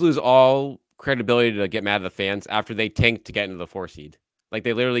 The Cavs lose all credibility to get mad at the fans after they tanked to get into the 4 seed.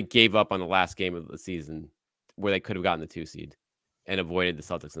 They literally gave up on the last game of the season where they could have gotten the 2 seed and avoided the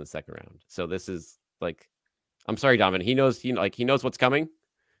Celtics in the second round. So this is I'm sorry, Donovan. He knows what's coming,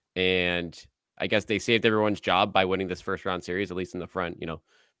 and I guess they saved everyone's job by winning this first round series, at least in the front.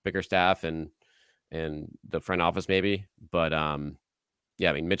 Bigger staff and the front office maybe, but yeah,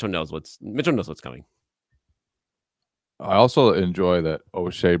 I mean Mitchell knows what's coming. I also enjoy that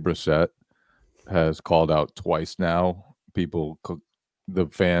O'Shea Brissett has called out twice now the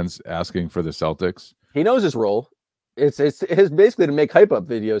fans asking for the Celtics. He knows his role. It's basically to make hype up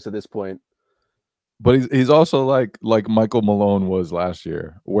videos at this point. But he's also like Michael Malone was last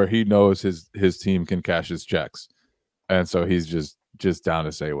year, where he knows his team can cash his checks, and so he's just down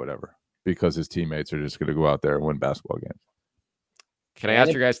to say whatever because his teammates are just going to go out there and win basketball games. Can I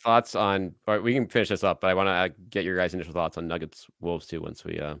ask your guys' thoughts on? Or we can finish this up, but I want to get your guys' initial thoughts on Nuggets Wolves too. Once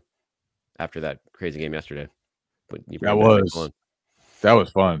we after that crazy game yesterday. But that was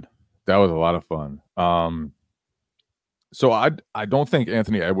fun. That was a lot of fun. So I don't think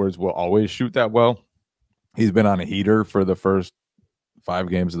Anthony Edwards will always shoot that well. He's been on a heater for the first 5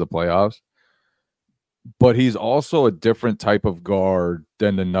 games of the playoffs, but he's also a different type of guard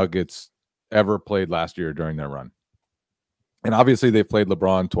than the Nuggets ever played last year during their run. And obviously they've played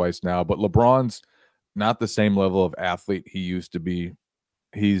LeBron twice now, but LeBron's not the same level of athlete he used to be.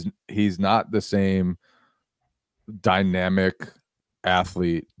 He's not the same dynamic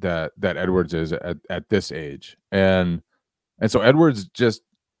athlete that Edwards is at this age. And so Edwards just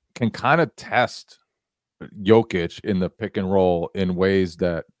can kind of test Jokic in the pick and roll in ways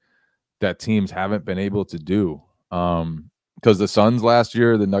that teams haven't been able to do. Because the Suns last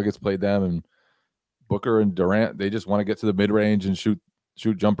year, the Nuggets played them, and Booker and Durant, they just want to get to the mid-range and shoot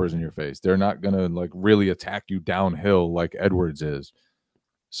jumpers in your face. They're not going to really attack you downhill like Edwards is.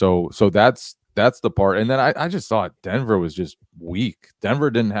 So that's the part. And then I just thought Denver was just weak.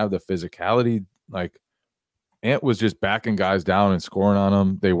 Denver didn't have the physicality. Ant was just backing guys down and scoring on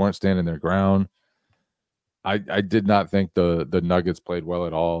them. They weren't standing their ground. I did not think the Nuggets played well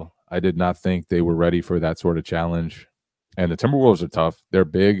at all. I did not think they were ready for that sort of challenge. And the Timberwolves are tough. They're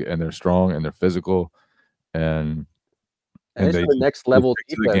big and they're strong and they're physical. And they the next level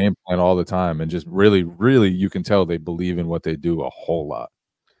to the game plan all the time. And just really, really, you can tell they believe in what they do a whole lot.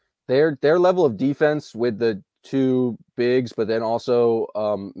 Their level of defense with the 2 bigs, but then also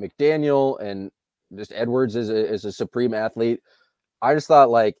McDaniel and just Edwards is a supreme athlete. I just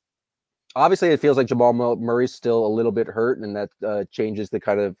thought Obviously, it feels like Jamal Murray's still a little bit hurt, and that changes the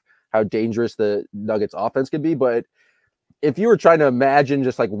kind of how dangerous the Nuggets offense can be. But if you were trying to imagine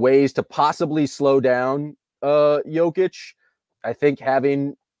just like ways to possibly slow down Jokic, I think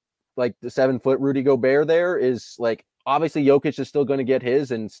having like the 7-foot Rudy Gobert there is like, obviously Jokic is still going to get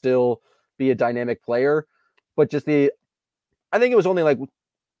his and still be a dynamic player. But just I think it was only like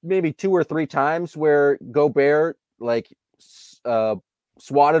maybe 2 or 3 times where Gobert like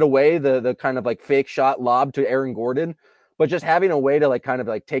swatted away the kind of like fake shot lob to Aaron Gordon, but just having a way to like kind of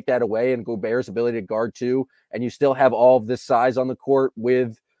like take that away and Gobert's ability to guard too, and you still have all of this size on the court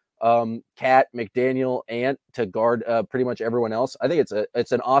with Cat, McDaniel, Ant to guard pretty much everyone else. I think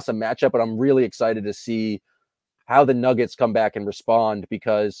it's an awesome matchup, but I'm really excited to see how the Nuggets come back and respond,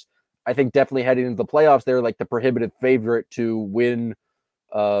 because I think definitely heading into the playoffs, they're like the prohibitive favorite to win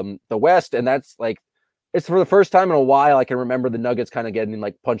the West, and that's like, it's for the first time in a while I can remember the Nuggets kind of getting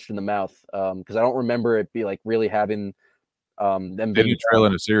like punched in the mouth, because I don't remember it be like really having them being trail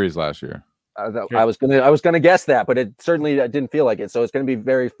in a series last year. I was gonna guess that, but it certainly didn't feel like it. So it's going to be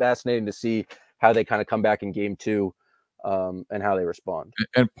very fascinating to see how they kind of come back in game 2, and how they respond.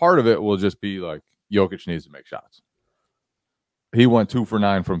 And part of it will just be like Jokic needs to make shots. He went 2 for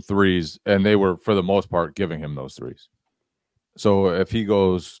 9 from threes, and they were for the most part giving him those threes. So if he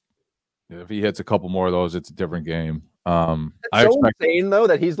hits a couple more of those, it's a different game. It's so insane though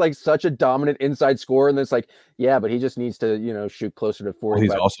that he's like such a dominant inside scorer, and it's like, yeah, but he just needs to shoot closer to 40.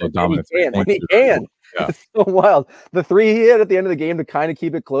 He's also a dominant. He can. Yeah. It's so wild. The 3 he hit at the end of the game to kind of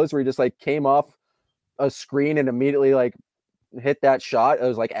keep it close, where he just like came off a screen and immediately like hit that shot. It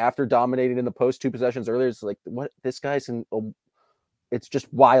was like after dominating in the post 2 possessions earlier. It's like, what, this guy's in. It's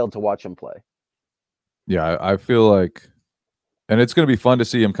just wild to watch him play. Yeah, I feel like, and it's going to be fun to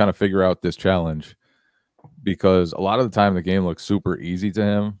see him kind of figure out this challenge, because a lot of the time the game looks super easy to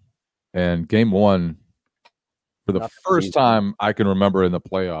him. And game 1, for the first time I can remember in the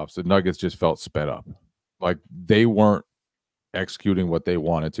playoffs, the Nuggets just felt sped up. Like they weren't executing what they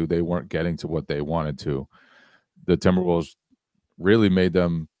wanted to. They weren't getting to what they wanted to. The Timberwolves really made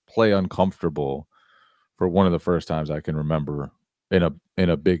them play uncomfortable for one of the first times I can remember in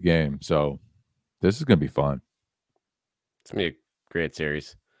a big game. So this is going to be fun. It's going to be a great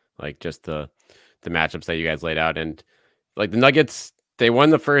series. Like just the matchups that you guys laid out, and like the Nuggets, they won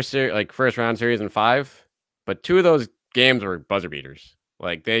the first round series in 5, but 2 of those games were buzzer beaters.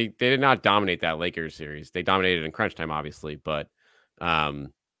 Like they did not dominate that Lakers series. They dominated in crunch time, obviously, but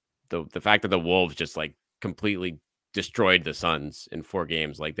the fact that the Wolves just like completely destroyed the Suns in 4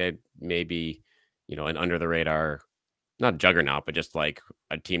 games, like they may be, an under the radar, not juggernaut, but just like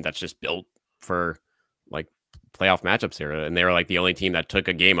a team that's just built for like playoff matchups here. And they were like the only team that took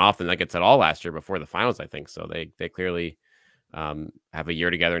a game off the Nuggets at all last year before the finals, I think. So they clearly have a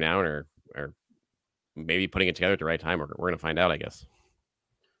year together now, or maybe putting it together at the right time. We're going to find out, I guess.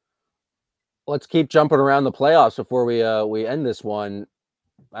 Let's keep jumping around the playoffs before we end this one.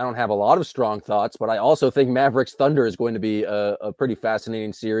 I don't have a lot of strong thoughts, but I also think Mavericks Thunder is going to be a pretty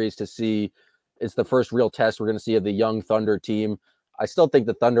fascinating series to see. It's the first real test we're going to see of the young Thunder team. I still think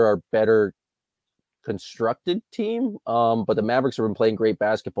the Thunder are better constructed team, but the Mavericks have been playing great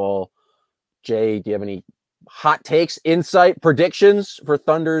basketball. Jay, do you have any hot takes, insight, predictions for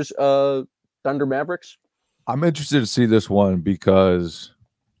Thunder Mavericks? I'm interested to see this one because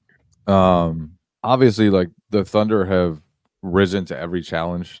obviously like the Thunder have risen to every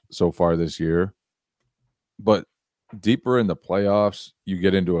challenge so far this year, but deeper in the playoffs you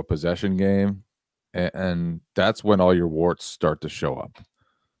get into a possession game, and that's when all your warts start to show up.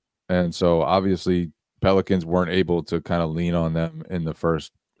 And so obviously Pelicans weren't able to kind of lean on them in the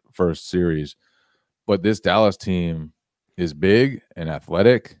first series, but this Dallas team is big and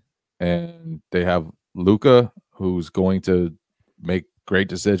athletic, and they have Luka, who's going to make great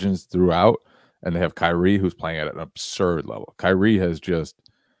decisions throughout, and they have Kyrie, who's playing at an absurd level. Kyrie has just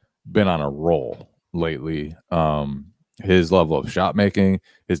been on a roll lately. His level of shot making,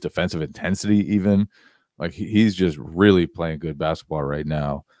 his defensive intensity, even like he's just really playing good basketball right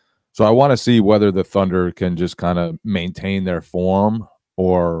now. So I want to see whether the Thunder can just kind of maintain their form,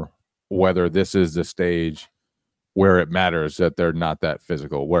 or whether this is the stage where it matters that they're not that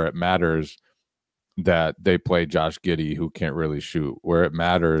physical, where it matters that they play Josh Giddey, who can't really shoot, where it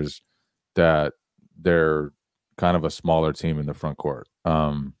matters that they're kind of a smaller team in the front court.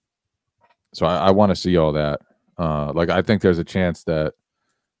 So I want to see all that. Like I think there's a chance that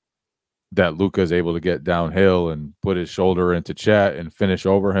Luka is able to get downhill and put his shoulder into Chet and finish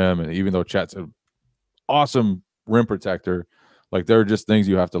over him. And even though Chet's an awesome rim protector, like there are just things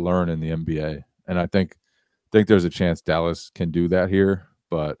you have to learn in the NBA. And I think there's a chance Dallas can do that here,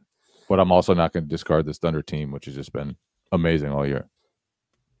 but But I'm also not going to discard this Thunder team, which has just been amazing all year.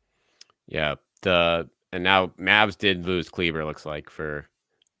 Yeah. And now Mavs did lose Kleber, looks like, for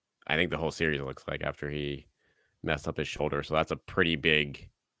I think the whole series, it looks like, after he messed up his shoulder. So that's a pretty big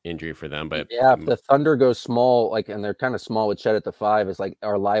injury for them. But yeah, if the Thunder goes small, and they're kind of small with Chet at the 5, it's like,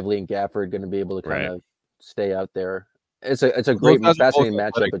 are Lively and Gafford going to be able to kind of stay out there? It's a great, fascinating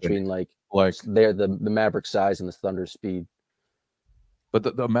matchup between the Maverick size and the Thunder speed.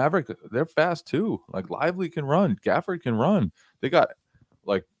 But the Maverick, they're fast too. Like Lively can run, Gafford can run. They got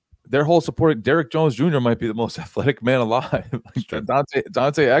their whole supporting. Derrick Jones Jr. might be the most athletic man alive. Dante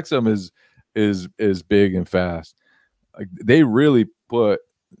Exum is big and fast. Like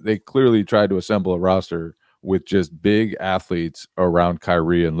they clearly tried to assemble a roster with just big athletes around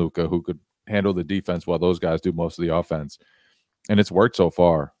Kyrie and Luka who could handle the defense while those guys do most of the offense, and it's worked so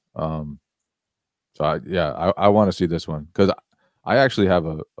far. So I want to see this one because I actually have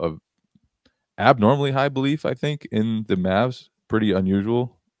a abnormally high belief, I think, in the Mavs. Pretty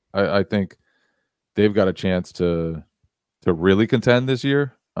unusual. I think they've got a chance to really contend this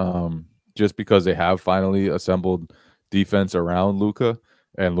year, just because they have finally assembled defense around Luka,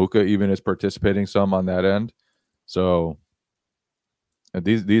 and Luka even is participating some on that end. So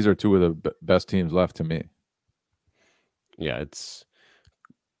these are two of the best teams left to me. Yeah, it's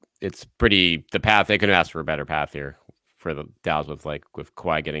pretty the path. They could have asked for a better path here for the Dallas with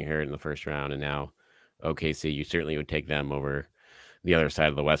Kawhi getting hurt in the first round, and now OKC. You certainly would take them over the other side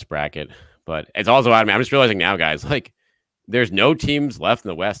of the West bracket. But it's also, I'm just realizing now, guys, there's no teams left in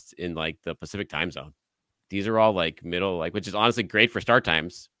the West in the Pacific time zone. These are all middle, which is honestly great for start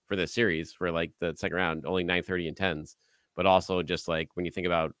times for this series for the second round, only 9:30 and 10s. But also just when you think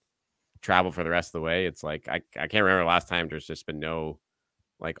about travel for the rest of the way, it's I can't remember last time there's just been all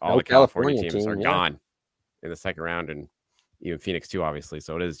the California teams are gone in the second round, and even Phoenix too, obviously.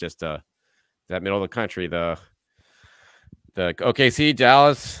 So it is just that middle of the country, the OKC,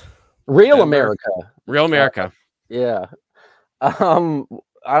 Dallas, real Denver, America. Yeah. I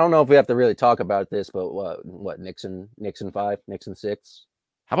don't know if we have to really talk about this, but what Nixon 5, Nixon 6.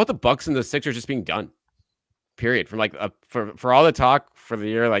 How about the Bucks and the Sixers just being done? Period. From for all the talk for the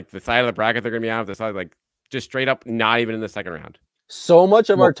year, the side of the bracket they're gonna be on, the side just straight up not even in the second round. So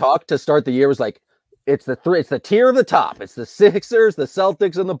much of our talk to start the year was it's the tier of the top. It's the Sixers, the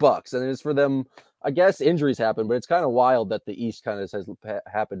Celtics, and the Bucks, and it's for them. I guess injuries happen, but it's kind of wild that the East kind of has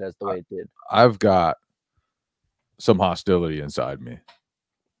happened as the way it did. I've got some hostility inside me.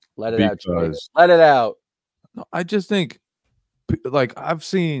 Let it out, Jay. Let it out. No, I just think, I've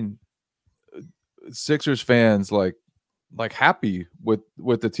seen Sixers fans happy with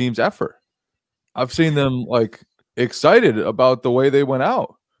the team's effort. I've seen them excited about the way they went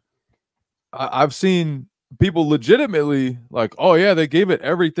out. I've seen people legitimately oh yeah, they gave it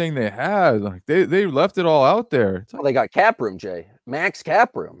everything they had. They left it all out there. They got cap room, Jay. Max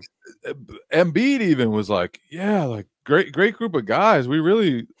cap room. Embiid even was great group of guys. We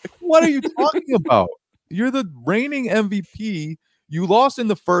really what are you talking about? You're the reigning MVP. You lost in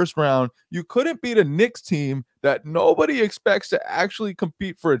the first round. You couldn't beat a Knicks team that nobody expects to actually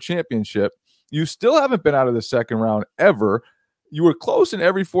compete for a championship. You still haven't been out of the second round ever. You were close in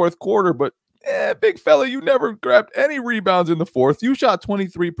every fourth quarter, but big fella, you never grabbed any rebounds in the fourth. You shot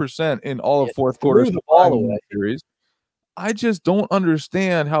 23% in all of fourth quarter series. I just don't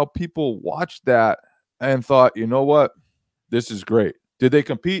understand how people watched that and thought, you know what? This is great. Did they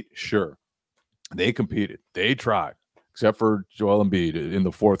compete? Sure. They competed. They tried, except for Joel Embiid in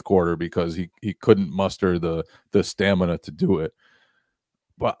the fourth quarter because he couldn't muster the stamina to do it.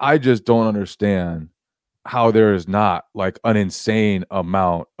 But I just don't understand how there is not an insane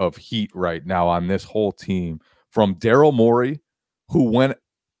amount of heat right now on this whole team from Daryl Morey, who went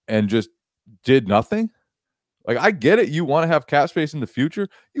and just did nothing. I get it. You want to have cap space in the future.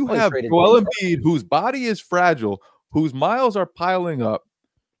 You have Joel Embiid, whose body is fragile, whose miles are piling up,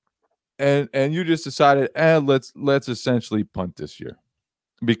 and you just decided, let's essentially punt this year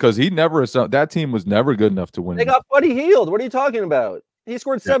because that team was never good enough to win. They got Buddy Hield. What are you talking about? He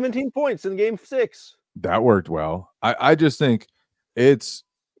scored 17 points in game 6. That worked well. I just think it's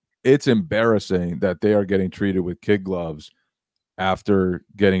embarrassing that they are getting treated with kid gloves after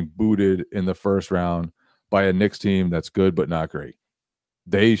getting booted in the first round by a Knicks team that's good but not great.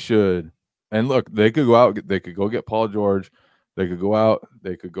 They should, and look, they could go out, they could go get Paul George, they could go out,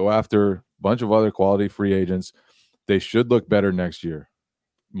 they could go after a bunch of other quality free agents. They should look better next year.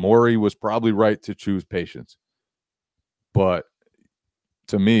 Morey was probably right to choose patience, but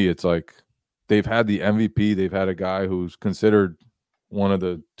to me, it's they've had the MVP. They've had a guy who's considered one of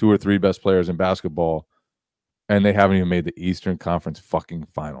the 2 or 3 best players in basketball, and they haven't even made the Eastern Conference fucking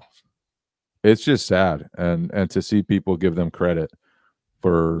finals. It's just sad, and to see people give them credit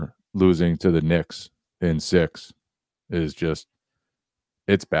for losing to the Knicks in 6 is just,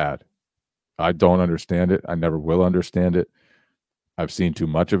 it's bad. I don't understand it. I never will understand it. I've seen too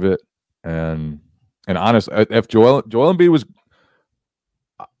much of it, and honestly, if Joel Embiid was,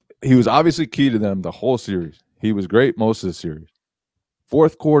 he was obviously key to them the whole series. He was great most of the series.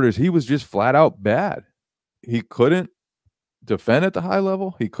 Fourth quarters, he was just flat out bad. He couldn't defend at the high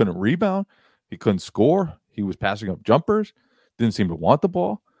level. He couldn't rebound. He couldn't score. He was passing up jumpers. Didn't seem to want the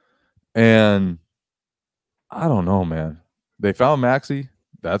ball. And I don't know, man. They found Maxey.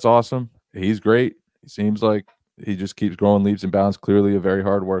 That's awesome. He's great. He seems like he just keeps growing leaps and bounds. Clearly a very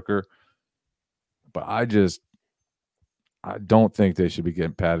hard worker. But I don't think they should be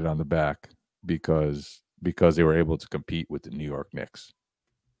getting patted on the back because they were able to compete with the New York Knicks.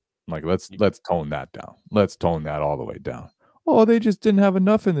 Like, let's tone that down. Let's tone that all the way down. Oh, they just didn't have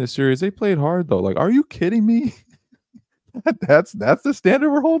enough in this series. They played hard though. Like, are you kidding me? That's the standard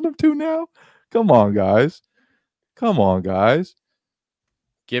we're holding them to now? Come on, guys.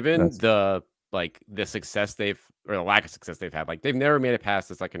 Given the success or the lack of success they've had, like they've never made it past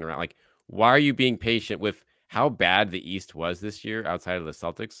the second round. Like, why are you being patient with how bad the East was this year outside of the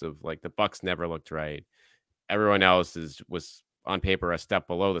Celtics? Of like, the Bucks never looked right. Everyone else was on paper a step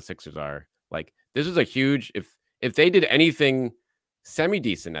below the Sixers are. Like, this was a huge, if they did anything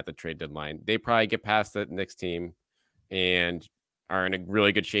semi-decent at the trade deadline, they probably get past the Knicks team and are in a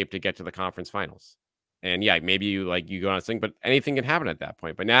really good shape to get to the conference finals. And yeah, maybe you go on a thing, but anything can happen at that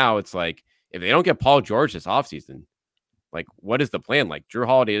point. But now it's like, if they don't get Paul George this offseason, like, what is the plan? Like, Drew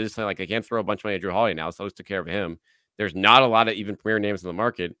Holiday is like, I can't throw a bunch of money at Drew Holiday now, so let's take care of him. There's not a lot of even premier names in the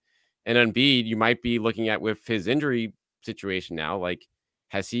market. And Embiid, you might be looking at with his injury situation now, like,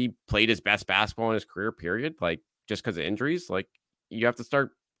 has he played his best basketball in his career, period? Like, just because of injuries? Like, you have to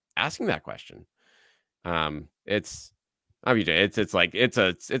start asking that question. It's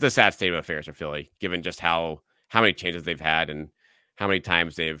a sad state of affairs for Philly, given just how many changes they've had and how many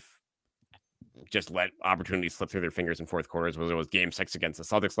times they've just let opportunities slip through their fingers in fourth quarters, whether it was game 6 against the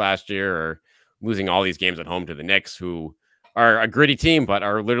Celtics last year or losing all these games at home to the Knicks, who are a gritty team, but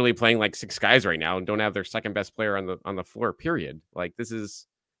are literally playing like 6 guys right now and don't have their second best player on the floor, period. Like, this is,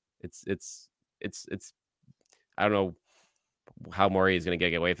 it's I don't know how Morey is going to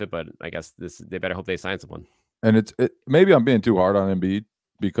get away with it, but I guess they better hope they sign someone. And maybe I'm being too hard on Embiid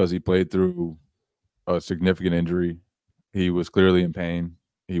because he played through a significant injury. He was clearly in pain.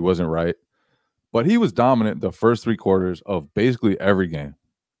 He wasn't right. But he was dominant the first 3 quarters of basically every game.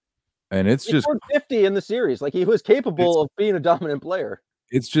 And he scored 50 in the series. Like, he was capable of being a dominant player.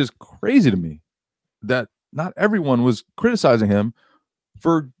 It's just crazy to me that not everyone was criticizing him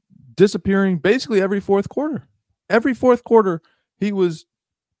for disappearing basically every fourth quarter. Every fourth quarter, he was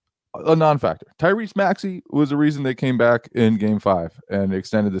a non-factor. Tyrese Maxey was the reason they came back in game 5 and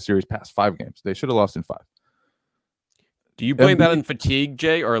extended the series past 5 games. They should have lost in 5. Do you blame that on fatigue,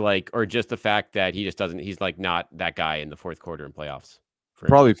 Jay, or just the fact that he's like not that guy in the fourth quarter in playoffs?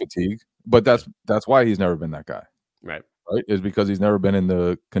 Probably fatigue, but that's why he's never been that guy. Right? Is because he's never been in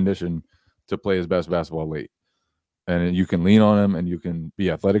the condition to play his best basketball late. And you can lean on him and you can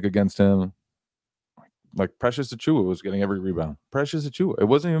be athletic against him. Like, Precious Achiuwa was getting every rebound. Precious Achiuwa. It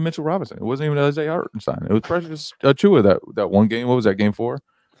wasn't even Mitchell Robinson. It wasn't even Isaiah Hartenstein. It was Precious Achiuwa that one game. What was that, game 4?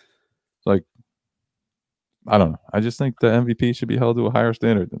 Like, I don't know. I just think the MVP should be held to a higher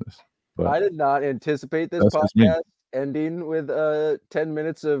standard than this. But I did not anticipate this podcast ending with 10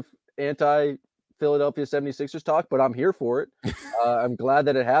 minutes of anti-Philadelphia 76ers talk, but I'm here for it. I'm glad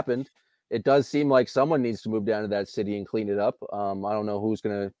that it happened. It does seem like someone needs to move down to that city and clean it up. I don't know who's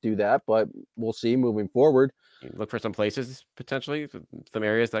going to do that, but we'll see moving forward. Look for some places, potentially, some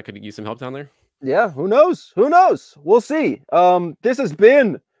areas that could use some help down there. Yeah, who knows? We'll see. This has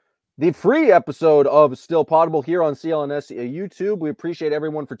been the free episode of Still Poddable here on CLNS YouTube. We appreciate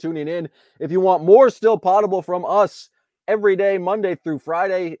everyone for tuning in. If you want more Still Poddable from us every day, Monday through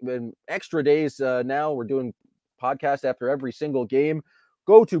Friday, and extra days now, we're doing podcasts after every single game.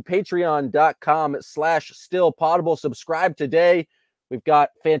 Go to patreon.com/stillpoddable. Subscribe today. We've got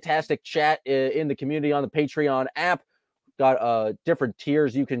fantastic chat in the community on the Patreon app. Got different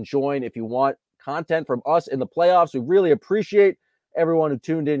tiers you can join if you want content from us in the playoffs. We really appreciate everyone who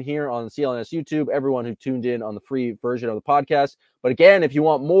tuned in here on CLNS YouTube, everyone who tuned in on the free version of the podcast. But again, if you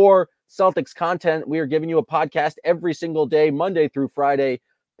want more Celtics content, we are giving you a podcast every single day, Monday through Friday.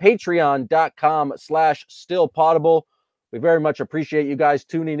 Patreon.com/stillpoddable. We very much appreciate you guys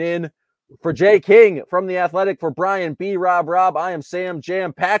tuning in. For Jay King from The Athletic, for Brian B. Rob, I am Sam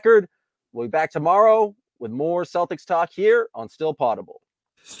Jam Packard. We'll be back tomorrow with more Celtics talk here on Still Poddable.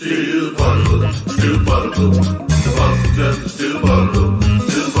 Still Poddable, still Poddable. The Boston Celtics still Poddable,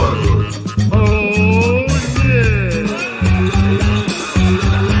 still Poddable. Oh, yeah.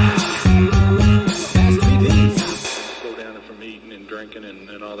 Slow down from eating and drinking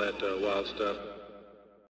and all that wild stuff.